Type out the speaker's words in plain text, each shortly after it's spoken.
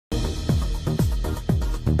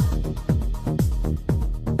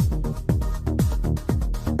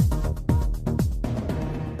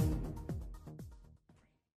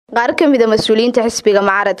qaar ka mid ah mas'uuliyiinta xisbiga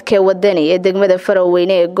mucaaradka Wadani ee degmada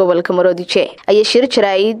Faroweyne ee gobolka Maroodijeex ayaa shir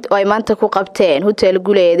jaraa'id oo ay maanta ku qabteen hotel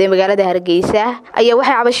Guuleed ee magaalada Hargeysa ayaa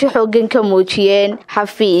waxay cabasho xooggan ka muujiyeen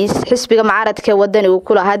xafiis xisbiga mucaaradka Wadani uu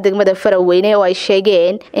ku lahaa degmada Faroweyne oo ay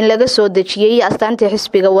sheegeen in laga soo dejiyay astaanta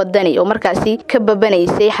xisbiga Wadani oo markaasi ka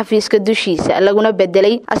babanaysay xafiiska dushiisa laguna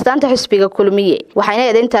bedelay astaanta xisbiga kulmiye waxayna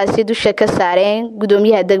eedayntaasi dusha ka saareen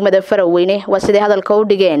gudoomiyaha degmada Faroweyne waa sidii hadalka u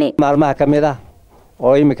dhigeen maalmaha kamida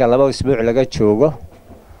oo imika 2 isbuuc laga joogo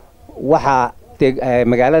waxa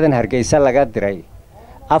magaaladan Hargeysa laga diray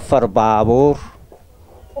 4 baabuur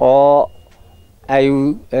oo ay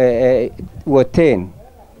wateen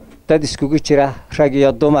dad iskugu jira rag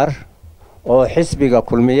iyo dumar oo xisbiga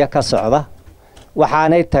kulmiye ka socda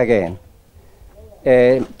waxaanay tageen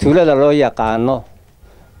tuulada loo yaqaano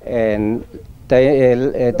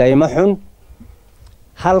daymaxun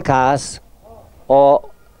halkaas oo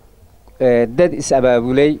dad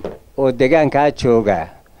is-abaabulay oo deegaanka jooga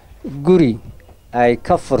guri ay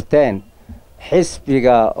ka furteen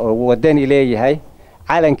xisbiga Wadani leeyahay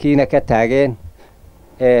calankiina ka taageen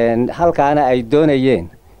halkaana ay doonayeen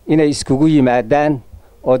inay iskugu yimaadaan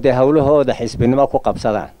oo de hawlahooda xisbinimo ku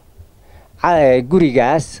qabsadaan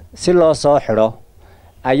gurigaas si loo soo xiro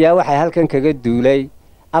ayaa waxay halkan kaga duulay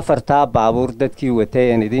 4 baabuur dadkii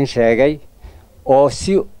wateen idin sheegay oo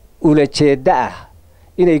si ula jeeda ah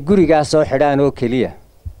inay gurigaas soo xidhaan oo kaliya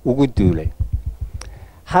ugu duulay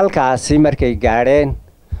halkaasi markay gaareen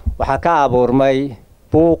waxa ka abuurmay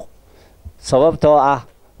buuq sababtoo ah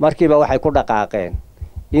markiiba waxay ku dhaqaaqeen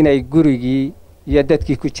inay gurigii iyo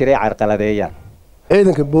dadkii ku jiray carqaladeeyaan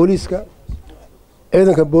ciidanka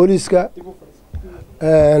booliska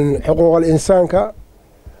xuquuqul insaanka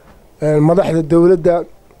madaxda dawladda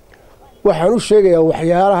waxaan u sheegayaa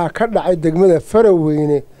waxyaalaha ka dhacay degmada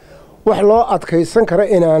Faroweyne wax loo adkaysan kara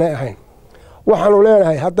inaanay ahayn waxaanu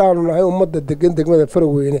leenahay haddaanu nahay ummadda degan degmada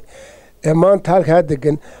Faroweyne ee maanta halkaa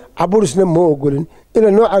degan caburisna ma ogolin ila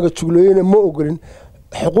noocaga juglooyina ma ogolin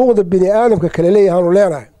xuquuqda bini'aadamka kale leeyahaanu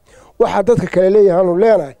leenahay waxa dadka kale leeyahaanu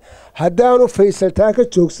leenahay haddaanu faysaltaa ka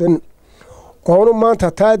joogsan oonu maanta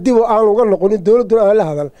taa dib aan uga noqonin dawladuna aan la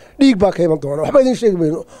hadal dhiig baa ka iman doona waxba idin sheegi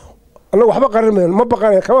mayno annagu waxba qarin mayno ma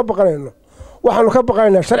baqanayno kama baqanayno waxaanu ka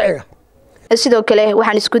baqanaynaa sharciga sidoo kale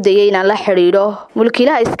waxaan isku dayay inaan la xiriiro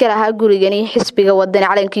mulkiilaha iska lahaa gurigani xisbiga Wadani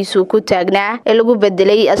calankiisu ku taagnaa ee lagu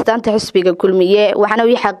bedelay astaanta xisbiga kulmiye waxaana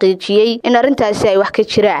uu xaqiijiyay in arintaasi ay wax ka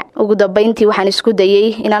jiraan ugu dambeyntii waxaan isku dayay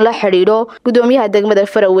inaan la xiriiro gudoomiyaha degmada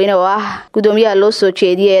Faroweyne oo ah gudoomiyaha loo soo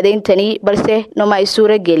jeediyay eedeyntani balse nooma ay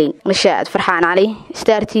suura gelin Mashaad Farxaan Cali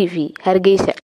Star TV Hargeysa.